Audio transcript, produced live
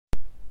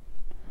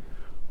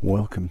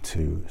Welcome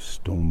to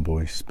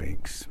Stormboy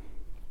Speaks,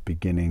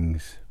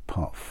 Beginnings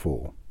Part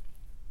 4.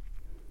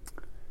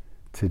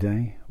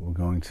 Today we're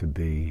going to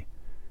be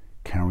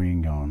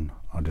carrying on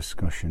our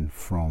discussion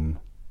from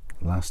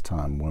last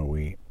time, where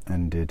we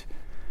ended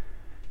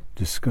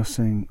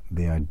discussing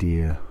the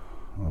idea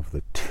of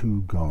the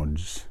two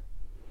gods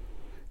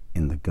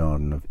in the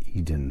Garden of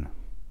Eden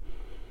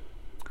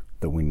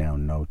that we now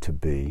know to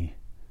be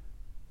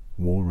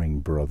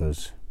warring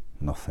brothers,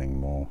 nothing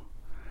more,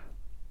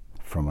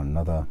 from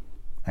another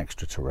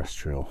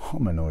extraterrestrial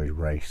hominoid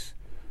race,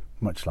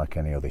 much like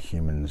any other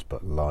humans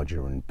but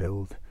larger in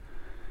build,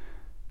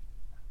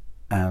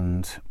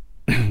 and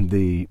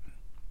the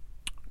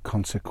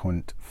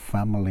consequent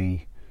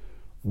family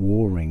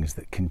warrings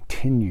that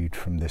continued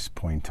from this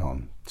point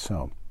on.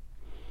 So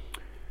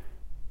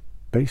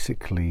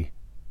basically,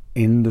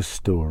 in the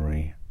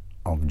story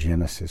of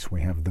Genesis, we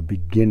have the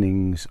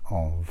beginnings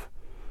of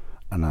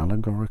an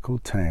allegorical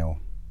tale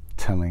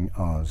telling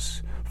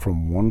us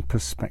from one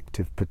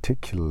perspective,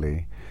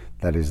 particularly,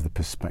 that is the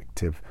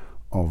perspective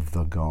of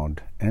the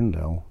god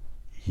Enlil,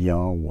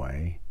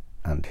 Yahweh,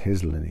 and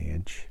his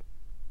lineage,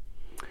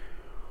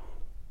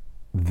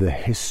 the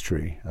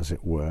history, as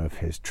it were, of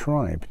his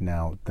tribe.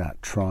 Now,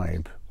 that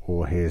tribe,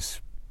 or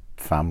his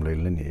family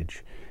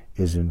lineage,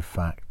 is in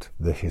fact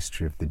the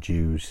history of the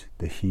Jews,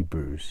 the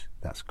Hebrews.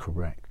 That's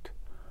correct.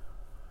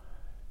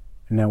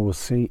 Now, we'll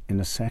see in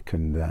a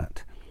second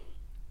that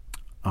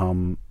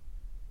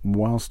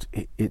whilst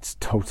it's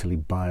totally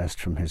biased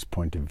from his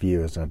point of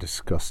view, as I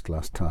discussed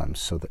last time,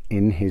 so that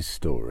in his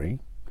story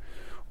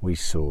we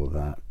saw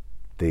that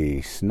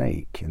the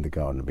snake in the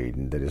Garden of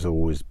Eden, that has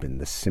always been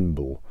the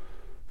symbol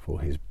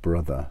for his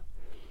brother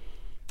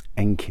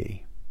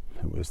Enki,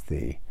 who was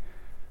the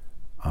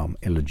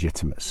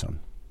illegitimate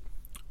son,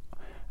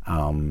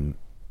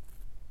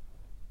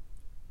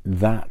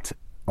 that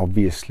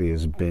obviously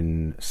has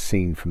been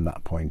seen from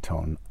that point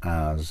on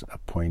as a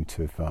point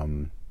of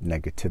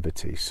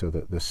negativity, so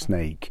that the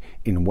snake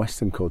in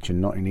Western culture,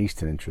 not in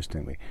Eastern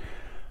interestingly,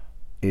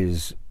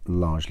 is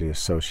largely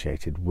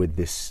associated with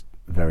this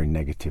very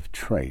negative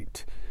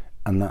trait,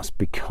 and that's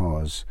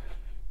because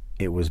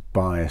it was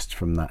biased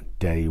from that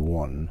day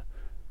one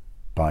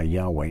by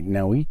Yahweh.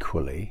 Now,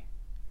 equally,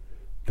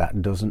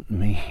 that doesn't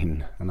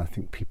mean, and I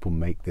think people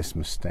make this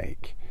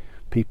mistake,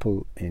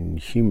 people in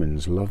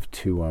humans love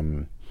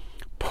to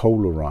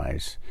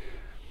polarize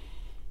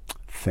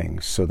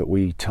things so that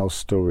we tell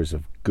stories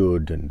of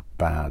good and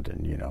bad,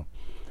 and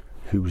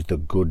who's the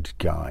good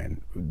guy,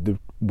 and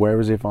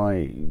whereas if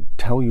I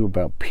tell you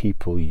about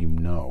people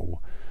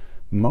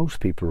most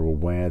people are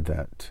aware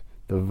that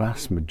the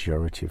vast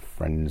majority of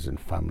friends and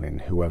family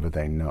and whoever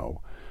they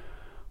know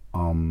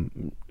are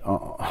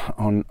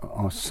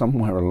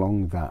somewhere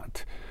along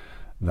that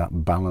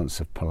balance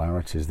of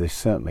polarities. They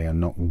certainly are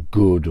not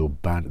good or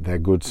bad. They're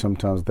good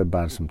sometimes, they're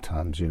bad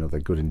sometimes. They're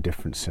good in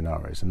different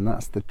scenarios, and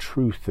that's the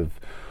truth of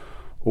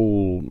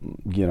all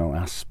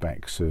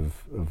aspects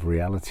of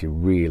reality.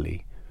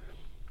 Really,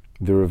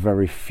 there are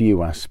very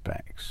few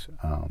aspects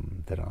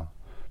that are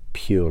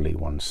purely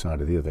one side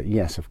or the other.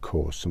 Yes, of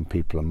course, some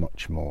things are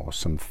much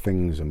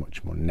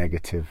more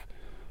negative,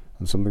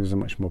 and some things are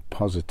much more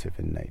positive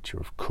in nature.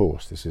 Of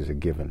course, this is a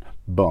given,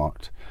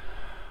 but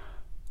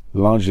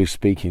largely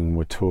speaking,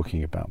 we're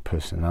talking about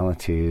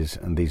personalities,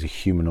 and these are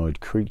humanoid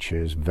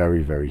creatures,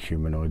 very, very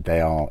humanoid. They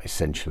are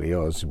essentially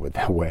us,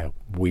 where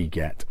we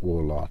get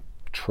all our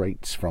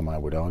traits from, I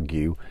would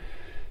argue,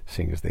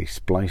 seeing as they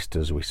spliced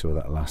us, we saw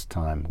that last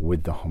time,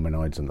 with the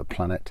hominoids on the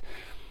planet.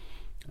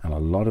 And a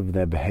lot of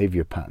their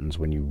behavior patterns,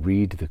 when you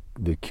read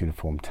the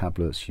cuneiform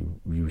tablets,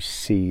 you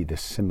see the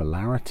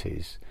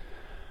similarities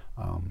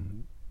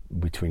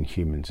between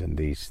humans and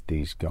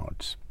these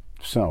gods.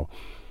 So,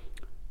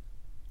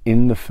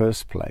 in the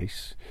first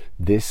place,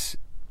 this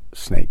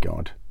snake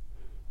god,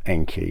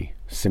 Enki,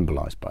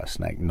 symbolized by a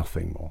snake,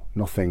 nothing more,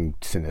 nothing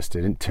sinister,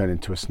 didn't turn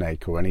into a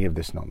snake or any of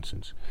this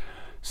nonsense,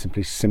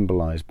 simply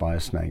symbolized by a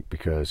snake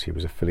because he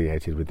was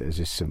affiliated with it as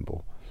his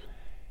symbol.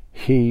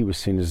 He was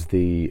seen as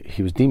he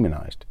was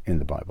demonized in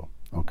the Bible.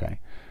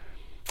 Okay.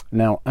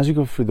 Now, as you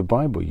go through the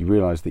Bible, you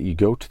realize that you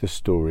go to the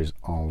stories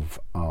of,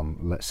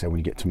 let's say, when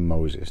you get to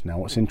Moses. Now,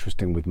 what's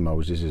interesting with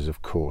Moses is,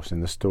 of course, in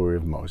the story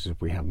of Moses,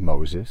 we have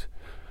Moses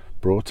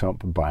brought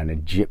up by an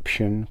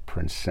Egyptian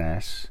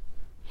princess,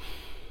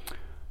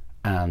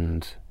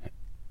 and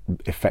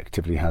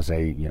effectively has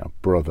a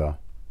brother,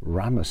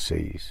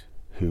 Ramesses,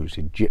 who's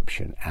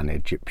Egyptian, an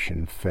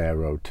Egyptian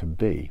pharaoh to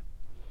be.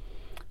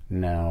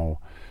 Now,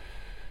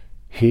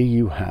 here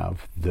you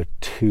have the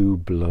two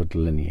blood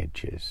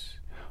lineages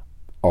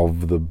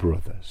of the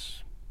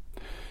brothers.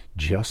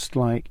 Just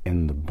like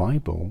in the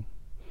Bible,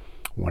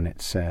 when it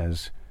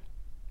says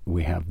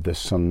we have the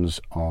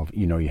sons of,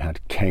 you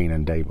had Cain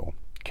and Abel.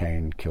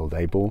 Cain killed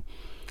Abel,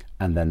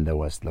 and then there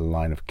was the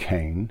line of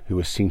Cain, who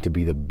was seen to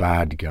be the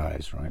bad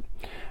guys, right?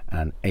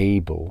 And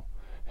Abel,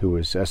 who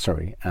was, Seth,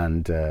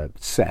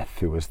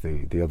 who was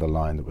the other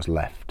line that was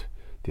left,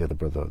 the other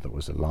brother that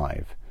was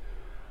alive.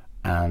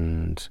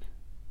 And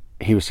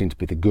he was seen to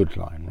be the good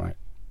line, right?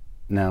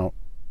 Now,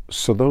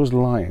 So those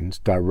lines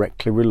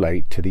directly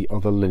relate to the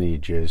other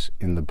lineages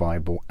in the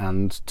Bible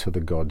and to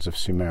the gods of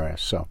Sumeria.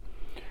 So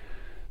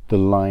the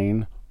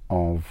line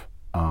of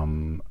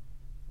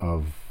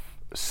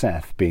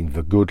Seth, being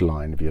the good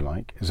line, if you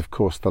like, is of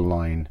course the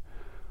line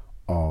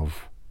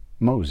of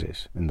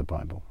Moses in the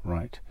Bible,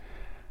 right?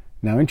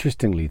 Now,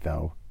 interestingly,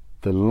 though,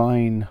 the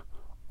line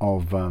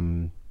of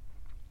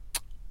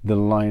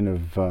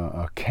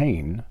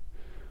Cain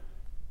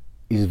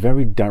is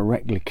very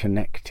directly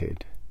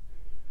connected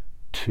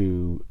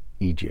to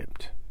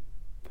Egypt.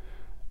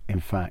 In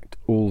fact,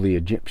 all the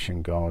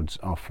Egyptian gods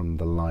are from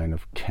the line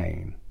of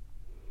Cain.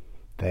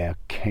 They are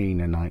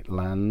Canaanite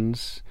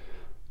lands.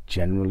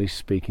 Generally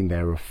speaking,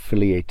 they're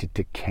affiliated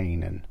to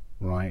Canaan,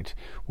 right?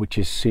 Which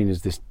is seen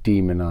as this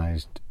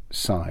demonized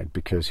side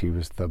because he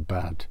was the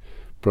bad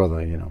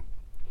brother,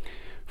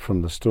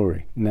 from the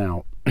story.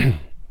 Now, the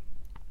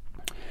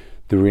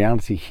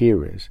reality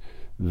here is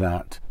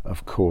that,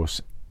 of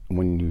course,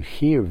 when you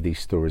hear of these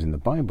stories in the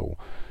Bible,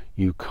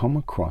 you come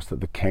across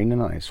that the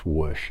Canaanites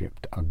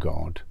worshipped a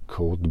god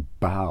called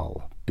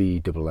Baal,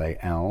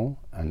 B-A-A-L,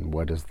 and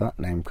where does that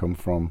name come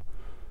from?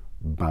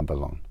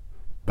 Babylon.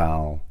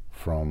 Baal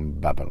from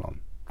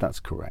Babylon. That's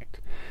correct.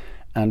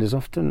 And is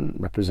often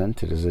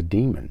represented as a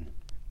demon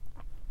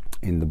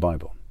in the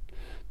Bible.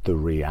 The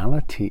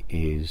reality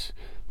is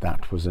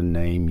that was a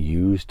name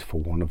used for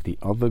one of the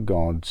other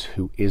gods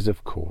who is,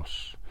 of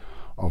course,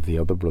 of the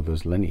other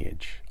brother's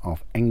lineage,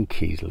 of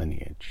Enki's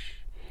lineage.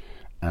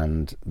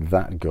 And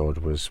that god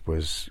was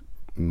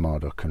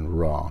Marduk and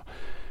Ra,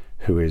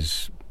 who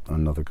is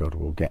another god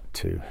we'll get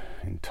to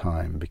in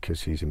time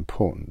because he's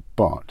important.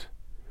 But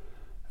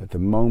at the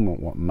moment,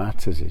 what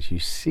matters is you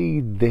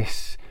see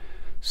this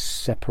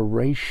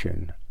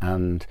separation,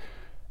 and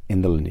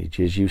in the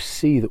lineages you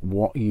see that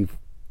what you've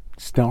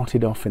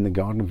started off in the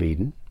Garden of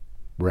Eden,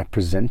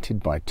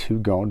 represented by two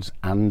gods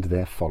and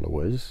their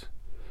followers,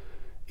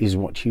 is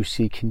what you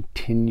see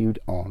continued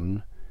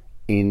on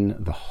in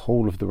the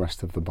whole of the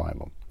rest of the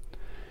Bible.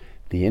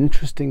 The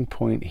interesting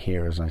point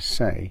here, as I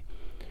say,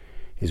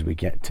 is we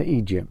get to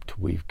Egypt,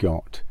 we've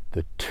got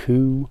the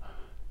two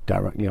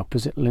directly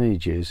opposite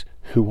lineages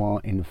who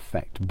are in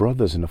fact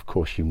brothers, and of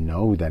course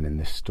then in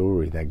this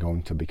story they're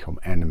going to become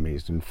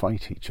enemies and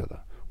fight each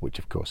other, which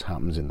of course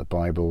happens in the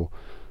Bible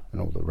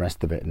and all the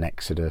rest of it in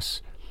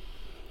Exodus.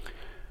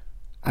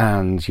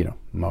 And,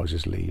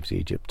 Moses leaves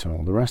Egypt and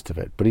all the rest of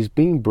it. But he's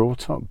being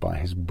brought up by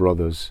his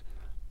brother's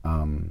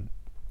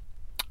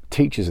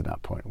teachers at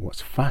that point.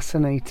 What's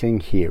fascinating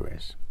here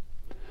is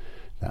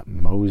that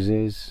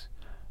Moses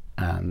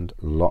and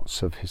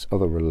lots of his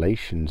other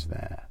relations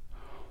there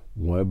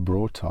were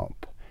brought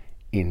up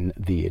in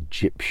the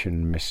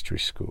Egyptian mystery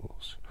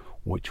schools,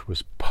 which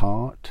was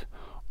part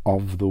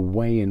of the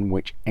way in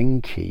which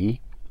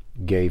Enki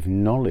gave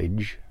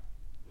knowledge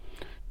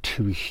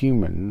to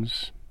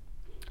humans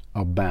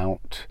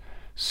about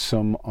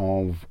some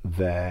of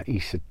their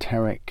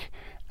esoteric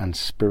and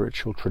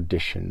spiritual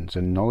traditions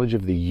and knowledge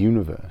of the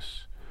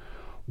universe,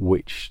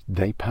 which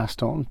they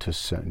passed on to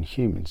certain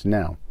humans.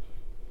 Now,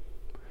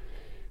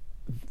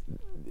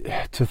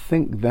 to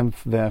think then,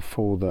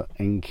 therefore, that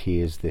Enki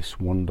is this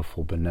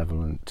wonderful,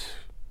 benevolent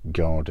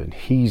god, and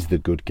he's the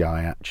good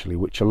guy, actually,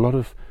 which a lot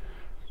of,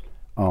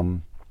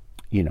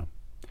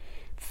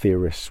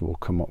 theorists will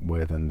come up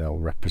with, and they'll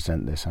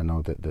represent this. I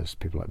know that there's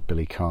people like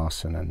Billy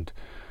Carson and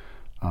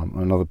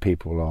other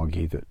people will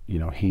argue that,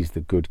 he's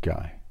the good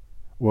guy.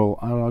 Well,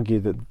 I'll argue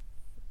that,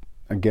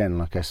 again,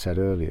 like I said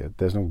earlier,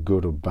 there's no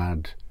good or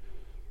bad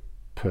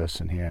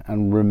person here.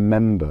 And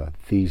remember,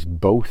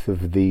 both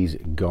of these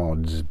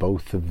gods,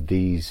 both of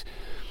these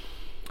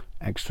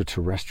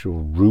extraterrestrial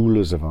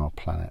rulers of our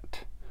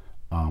planet,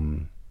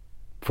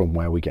 from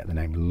where we get the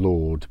name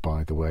Lord,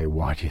 by the way.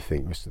 Why do you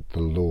think it's the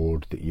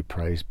Lord that you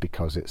praise?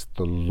 Because it's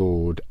the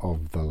Lord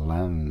of the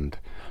land,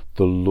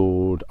 the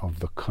Lord of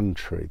the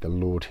country, the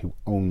Lord who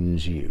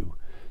owns you.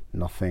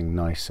 Nothing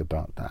nice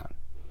about that.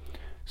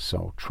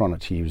 So try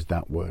not to use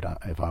that word,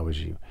 if I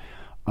was you,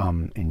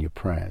 in your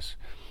prayers.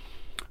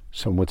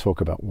 So we'll talk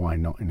about why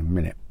not in a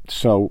minute.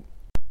 So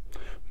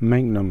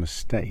make no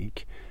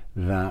mistake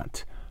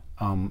that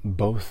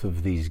both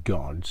of these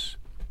gods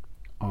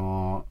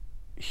are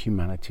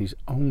humanity's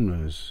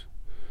owners.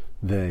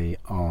 They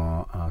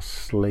are our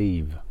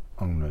slave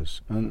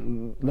owners.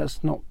 And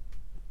let's not,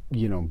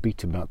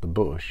 beat about the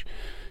bush.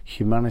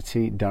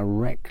 Humanity,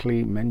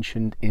 directly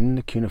mentioned in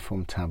the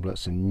cuneiform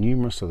tablets and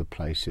numerous other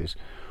places,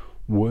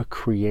 were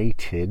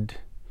created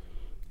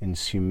in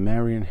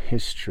Sumerian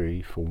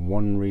history for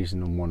one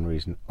reason and one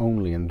reason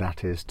only, and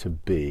that is to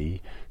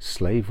be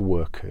slave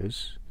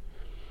workers,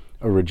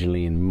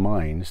 originally in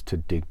mines to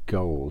dig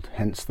gold.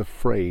 Hence the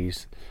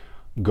phrase,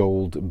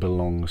 gold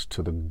belongs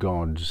to the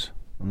gods.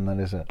 And that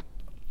is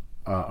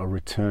a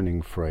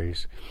returning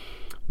phrase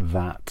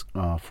that,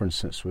 for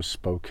instance, was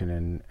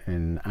spoken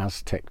in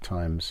Aztec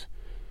times.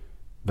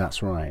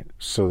 That's right.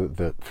 So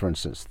that for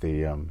instance,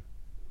 the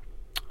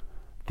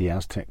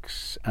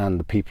Aztecs and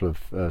the people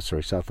of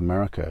South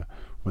America,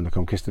 when the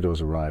conquistadors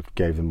arrived,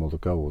 gave them all the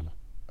gold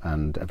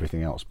and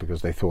everything else,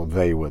 because they thought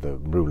they were the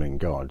ruling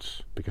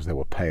gods, because they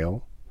were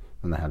pale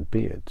and they had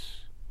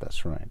beards.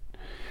 That's right.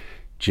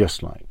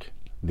 Just like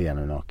the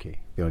Anunnaki.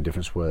 The only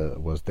difference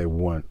was they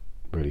weren't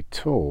really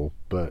tall,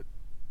 but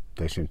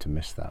they seemed to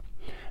miss that.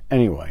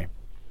 Anyway,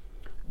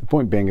 the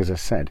point being, as I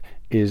said,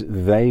 is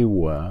they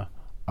were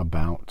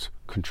about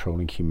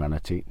controlling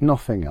humanity,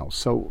 nothing else.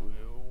 So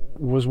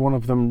was one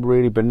of them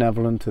really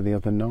benevolent and the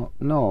other not?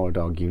 No, I'd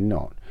argue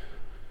not.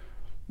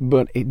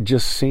 But it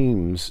just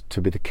seems to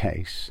be the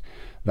case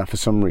that for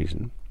some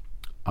reason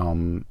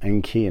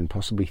Enki and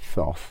possibly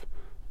Thoth,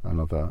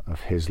 another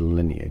of his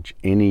lineage,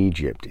 in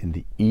Egypt, in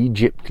the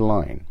Egypt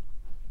line,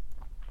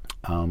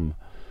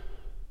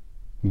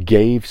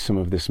 gave some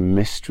of this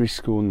mystery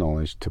school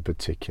knowledge to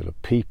particular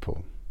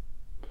people.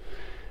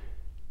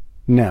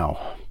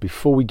 Now,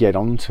 before we get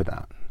on to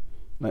that,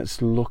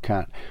 let's look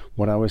at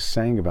what I was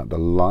saying about the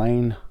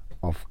line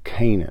of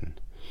Canaan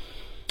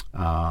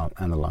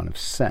and the line of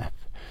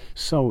Seth.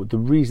 So the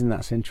reason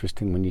that's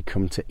interesting when you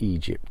come to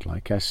Egypt,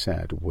 like I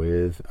said,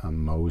 with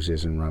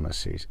Moses and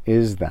Ramesses,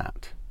 is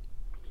that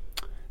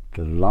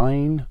the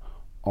line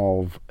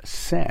of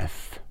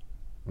Seth,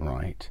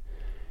 right,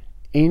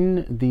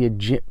 in the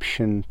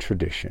Egyptian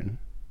tradition,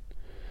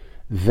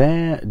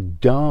 their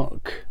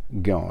dark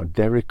god,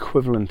 their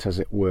equivalent, as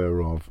it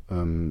were, of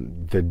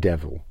the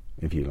devil,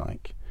 if you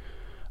like,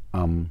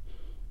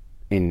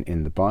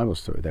 in the Bible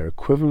story, their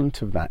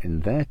equivalent of that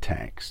in their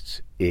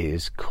texts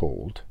is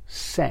called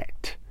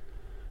Set.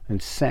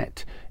 And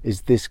Set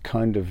is this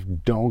kind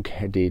of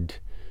dog-headed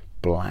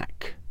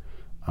black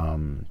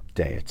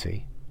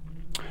deity,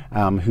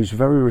 who's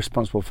very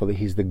responsible for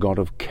he's the god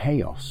of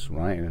chaos,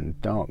 right,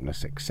 and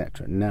darkness,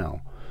 etc.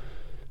 Now,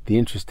 the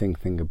interesting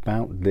thing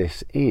about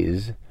this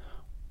is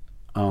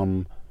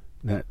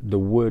that the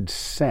word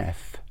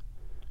Seth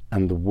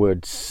and the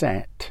word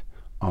Set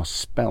are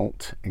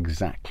spelt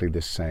exactly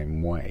the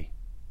same way.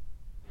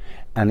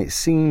 And it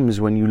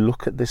seems when you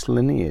look at this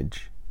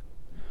lineage,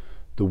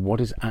 that what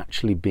is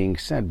actually being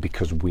said,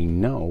 because we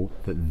know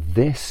that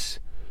this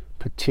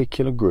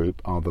particular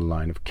group are the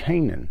line of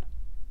Canaan.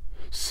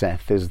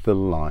 Seth is the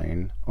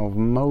line of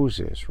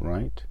Moses,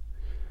 right?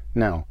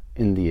 Now,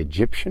 in the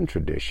Egyptian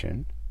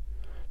tradition,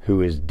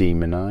 who is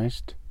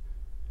demonized?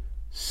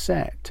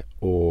 Set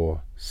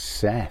or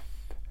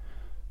Seth.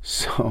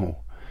 So,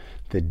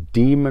 the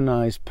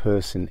demonized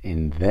person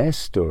in their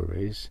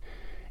stories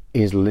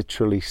is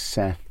literally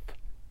Seth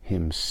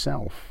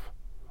himself,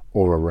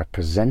 or a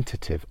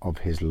representative of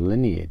his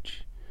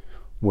lineage.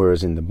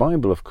 Whereas in the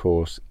Bible, of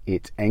course,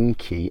 it's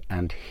Enki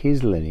and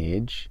his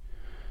lineage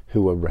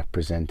who are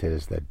represented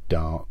as the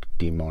dark,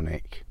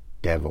 demonic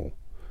devil.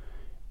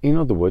 In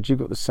other words, you've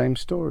got the same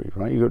story,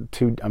 right? You've got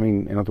two,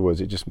 in other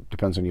words, it just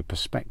depends on your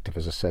perspective,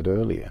 as I said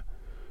earlier.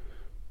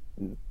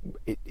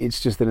 It's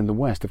just that in the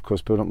West, of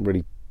course, people don't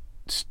really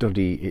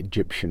study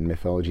Egyptian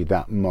mythology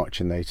that much,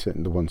 and they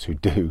certainly, the ones who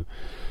do,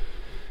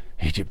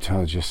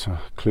 Egyptologists are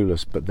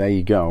clueless, but there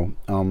you go,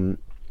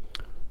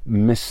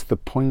 miss the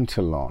point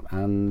a lot.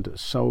 And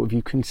so if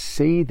you can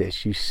see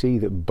this, you see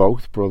that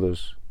both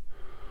brothers,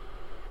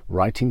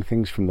 writing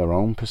things from their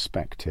own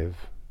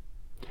perspective,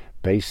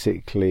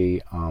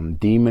 basically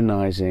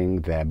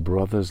demonizing their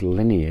brother's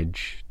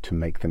lineage to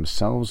make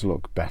themselves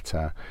look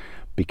better,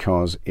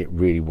 because it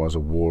really was a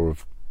war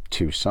of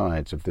two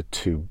sides, of the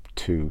two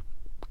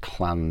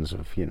clans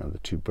of, the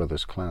two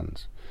brothers'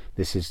 clans.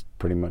 This is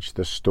pretty much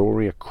the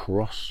story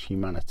across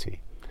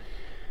humanity.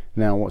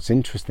 Now, what's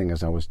interesting,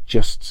 as I was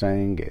just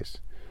saying, is,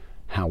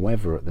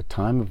 however, at the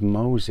time of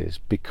Moses,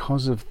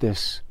 because of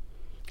this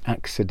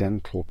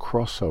accidental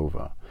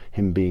crossover,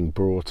 him being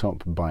brought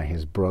up by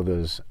his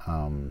brother's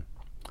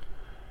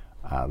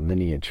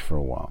lineage for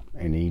a while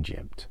in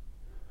Egypt,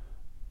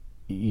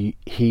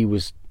 he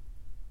was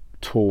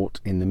taught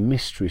in the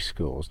mystery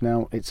schools.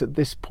 Now, it's at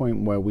this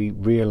point where we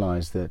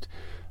realize that,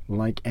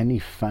 like any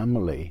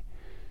family,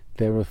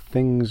 there are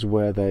things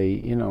where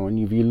they, and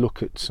if you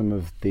look at some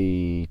of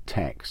the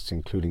texts,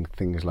 including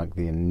things like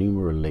the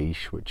Enuma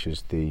Elish, which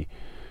is the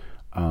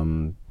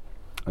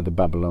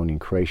Babylonian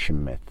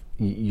creation myth,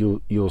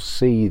 you'll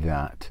see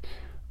that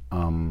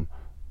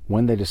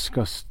when they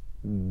discuss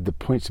the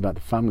points about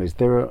the families,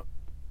 there are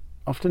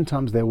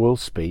oftentimes they will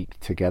speak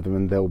together,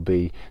 and they'll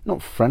be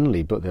not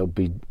friendly, but they'll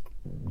be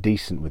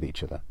decent with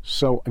each other.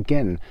 So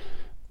again,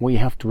 what you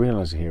have to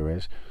realize here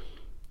is,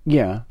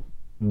 yeah,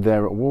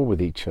 they're at war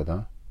with each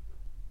other,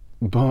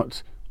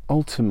 but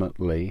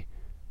ultimately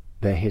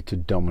they're here to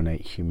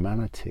dominate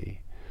humanity.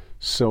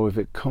 So if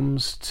it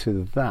comes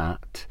to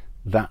that,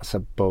 that's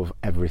above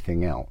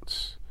everything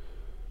else.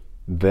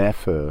 They're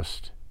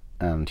first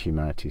and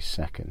humanity's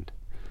second.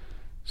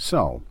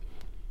 So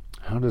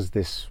how does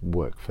this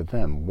work for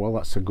them? Well,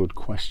 that's a good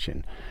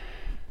question.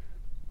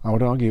 I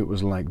would argue it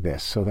was like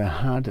this. So they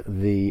had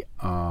the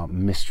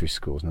mystery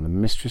schools. Now, the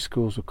mystery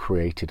schools were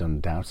created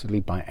undoubtedly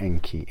by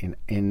Enki.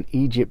 In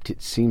Egypt, it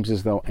seems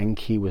as though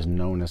Enki was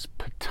known as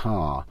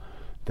Ptah,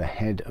 the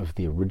head of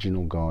the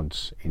original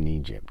gods in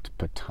Egypt.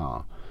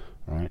 Ptah,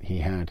 right? He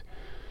had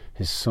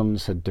his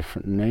sons had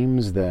different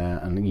names there,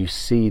 and you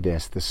see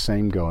this, the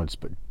same gods,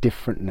 but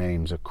different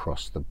names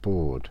across the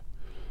board.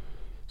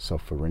 So,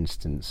 for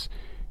instance,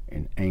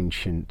 in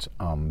ancient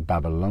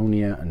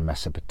Babylonia and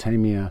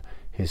Mesopotamia,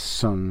 his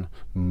son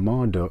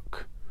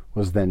Marduk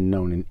was then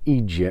known in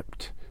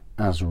Egypt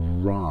as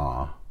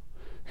Ra.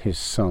 His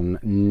son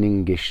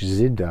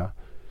Ningishzida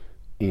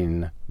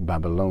in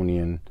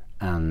Babylonian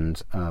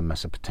and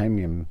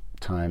Mesopotamian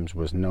times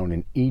was known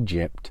in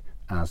Egypt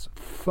as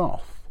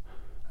Thoth,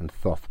 and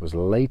Thoth was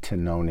later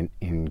known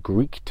in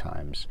Greek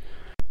times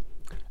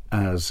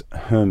as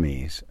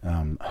Hermes,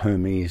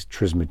 Hermes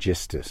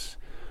Trismegistus,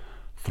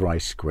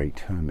 thrice great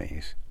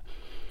Hermes.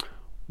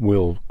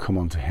 We'll come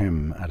on to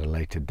him at a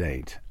later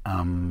date.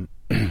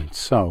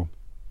 So,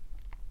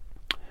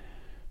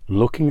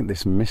 looking at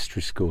this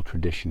mystery school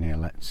tradition here,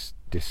 let's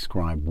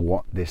describe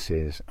what this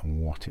is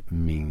and what it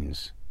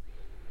means.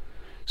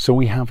 So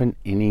we have in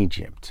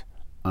Egypt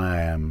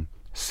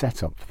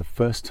set up for the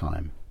first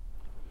time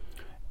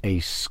a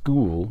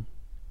school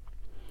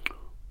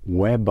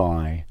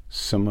whereby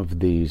some of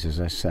these, as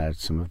I said,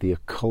 some of the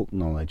occult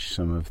knowledge,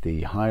 some of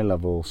the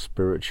high-level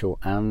spiritual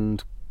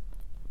and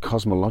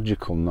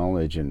cosmological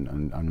knowledge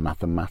and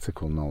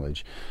mathematical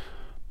knowledge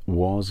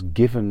was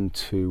given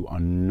to a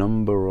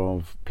number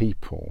of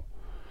people.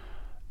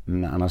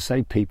 And I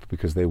say people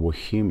because they were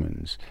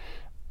humans,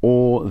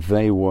 or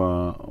they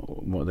were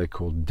what they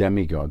called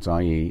demigods,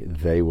 i.e.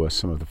 they were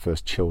some of the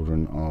first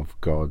children of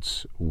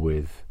gods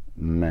with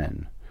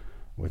men,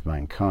 with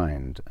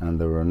mankind. And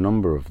there are a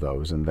number of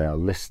those, and they are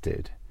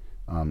listed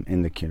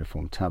in the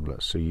cuneiform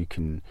tablets. So you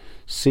can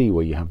see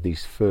where you have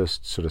these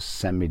first sort of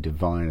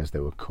semi-divine, as they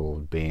were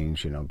called,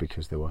 beings,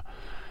 because they were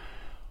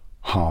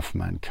half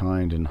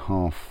mankind and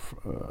half,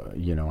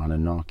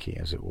 Anunnaki,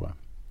 as it were.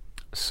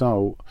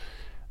 So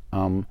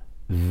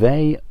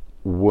they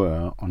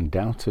were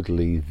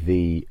undoubtedly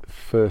the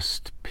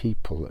first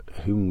people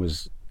whom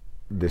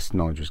this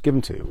knowledge was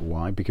given to.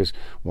 Why? Because,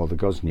 well, the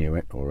gods knew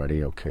it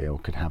already, or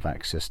could have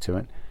access to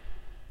it.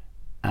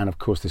 And of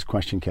course this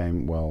question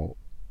came, well,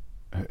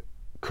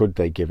 should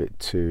they give it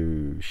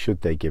to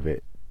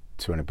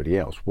anybody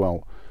else?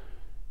 Well,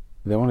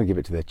 they want to give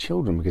it to their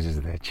children because it's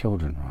their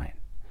children, right?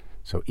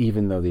 So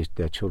even though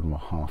their children were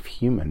half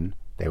human,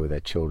 they were their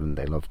children,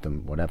 they loved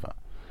them, whatever.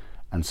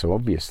 And so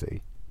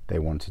obviously they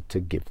wanted to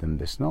give them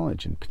this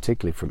knowledge, and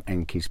particularly from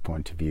Enki's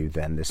point of view,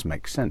 then this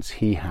makes sense.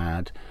 He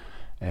had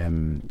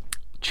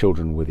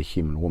children with a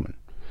human woman,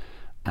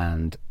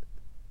 and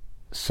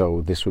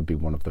so this would be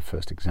one of the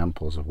first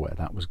examples of where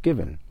that was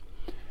given.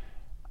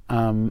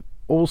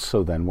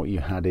 Also then what you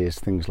had is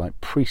things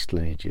like priest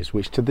lineages,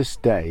 which to this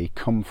day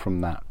come from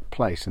that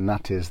place, and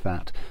that is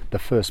that the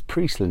first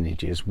priest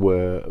lineages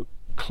were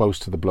close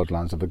to the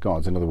bloodlines of the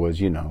gods. In other words,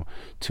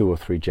 2 or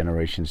 3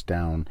 generations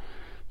down,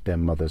 their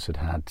mothers had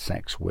had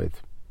sex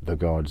with the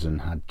gods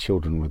and had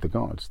children with the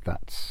gods.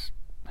 That's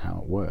how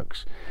it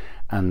works.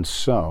 And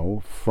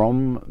so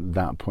from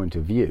that point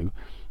of view,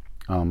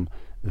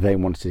 they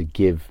wanted to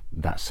give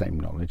that same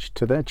knowledge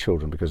to their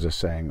children, because they're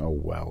saying, oh,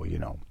 well,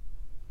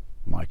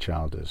 my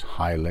child is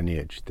high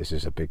lineage, this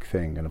is a big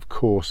thing. And of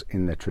course,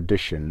 in their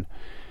tradition,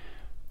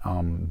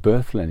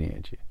 birth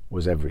lineage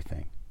was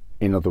everything.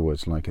 In other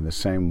words, like in the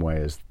same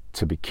way as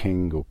to be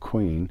king or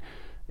queen,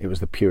 it was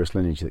the purest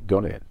lineage that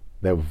got it.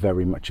 They were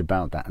very much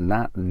about that, and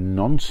that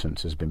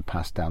nonsense has been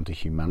passed down to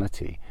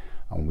humanity.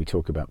 And when we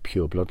talk about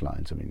pure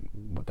bloodlines, I mean,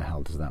 what the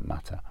hell does that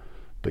matter?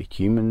 But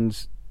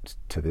humans,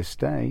 to this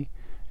day,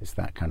 it's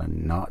that kind of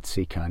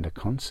Nazi kind of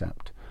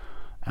concept.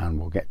 And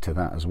we'll get to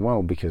that as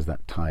well, because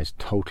that ties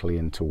totally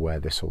into where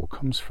this all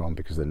comes from,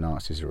 because the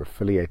Nazis are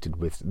affiliated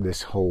with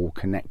this whole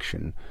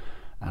connection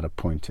at a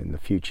point in the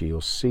future.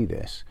 You'll see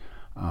this.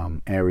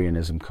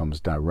 Aryanism comes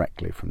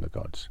directly from the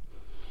gods,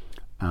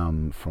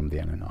 from the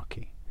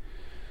Anunnaki.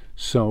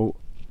 So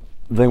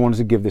they wanted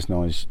to give this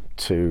knowledge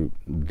to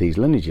these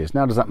lineages.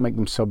 Now, does that make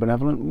them so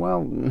benevolent?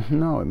 Well,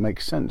 no, it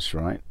makes sense,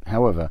 right?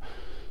 However,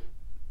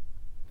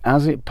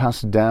 as it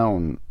passed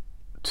down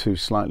to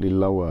slightly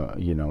lower,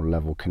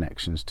 level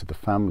connections to the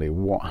family,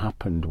 what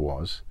happened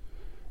was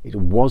it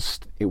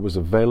was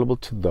available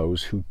to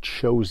those who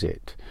chose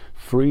it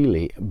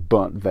freely,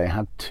 but they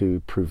had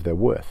to prove their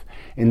worth.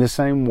 In the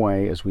same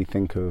way as we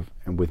think of,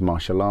 and with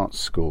martial arts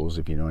schools,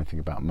 if you know anything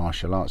about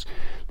martial arts,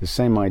 the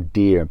same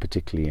idea,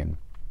 particularly in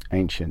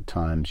ancient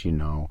times,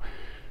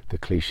 the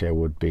cliche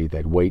would be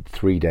they'd wait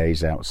 3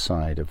 days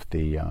outside of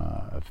the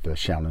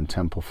Shaolin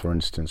Temple, for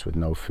instance, with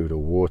no food or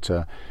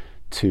water,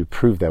 to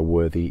prove they're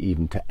worthy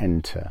even to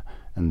enter.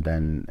 And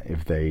then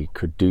if they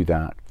could do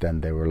that, then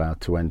they were allowed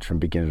to enter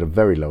and begin at a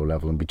very low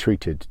level and be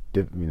treated,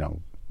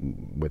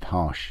 with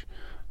harsh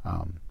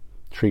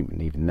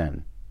treatment even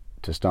then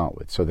to start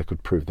with, so they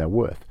could prove their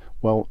worth.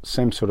 Well,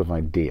 same sort of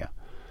idea.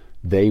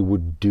 They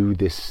would do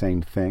this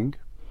same thing,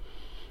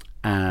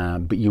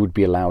 but you would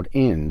be allowed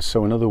in.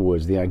 So in other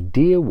words, the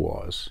idea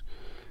was,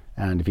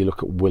 and if you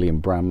look at William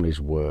Bramley's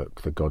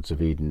work, The Gods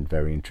of Eden,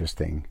 very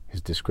interesting.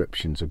 His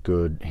descriptions are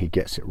good. He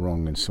gets it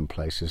wrong in some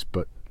places,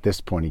 but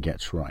this point he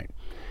gets right.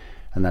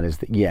 And that is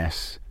that,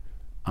 yes,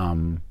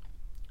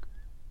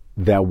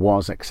 there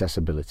was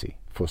accessibility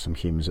for some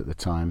humans at the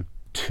time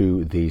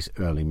to these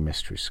early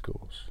mystery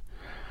schools.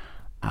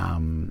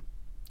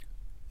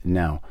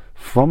 Now,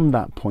 from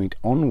that point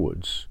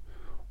onwards,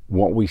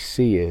 what we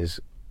see is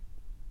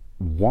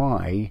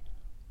why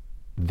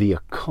the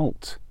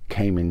occult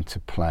came into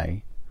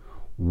play,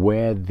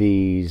 where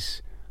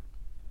these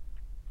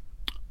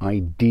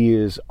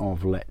ideas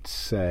of, let's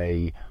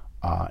say,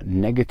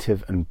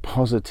 negative and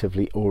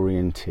positively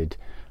oriented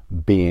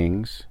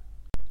beings,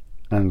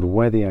 and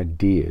where the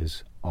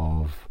ideas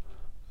of,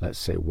 let's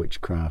say,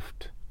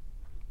 witchcraft,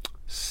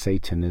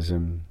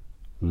 Satanism,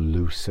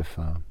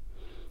 Lucifer,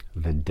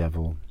 the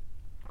devil,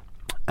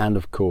 and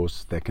of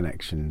course their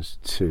connections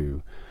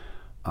to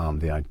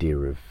the idea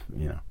of,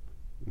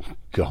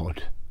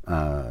 God,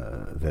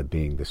 there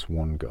being this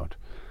one God,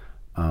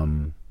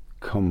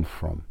 come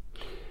from.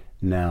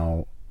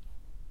 Now,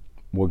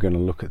 we're going to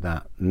look at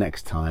that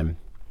next time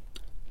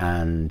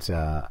and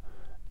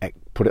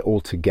put it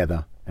all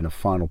together in a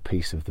final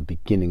piece of the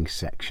beginning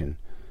section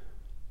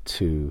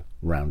to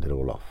round it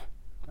all off.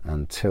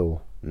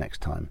 Until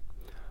next time,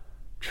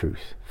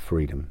 truth,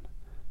 freedom,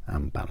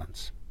 and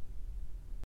balance.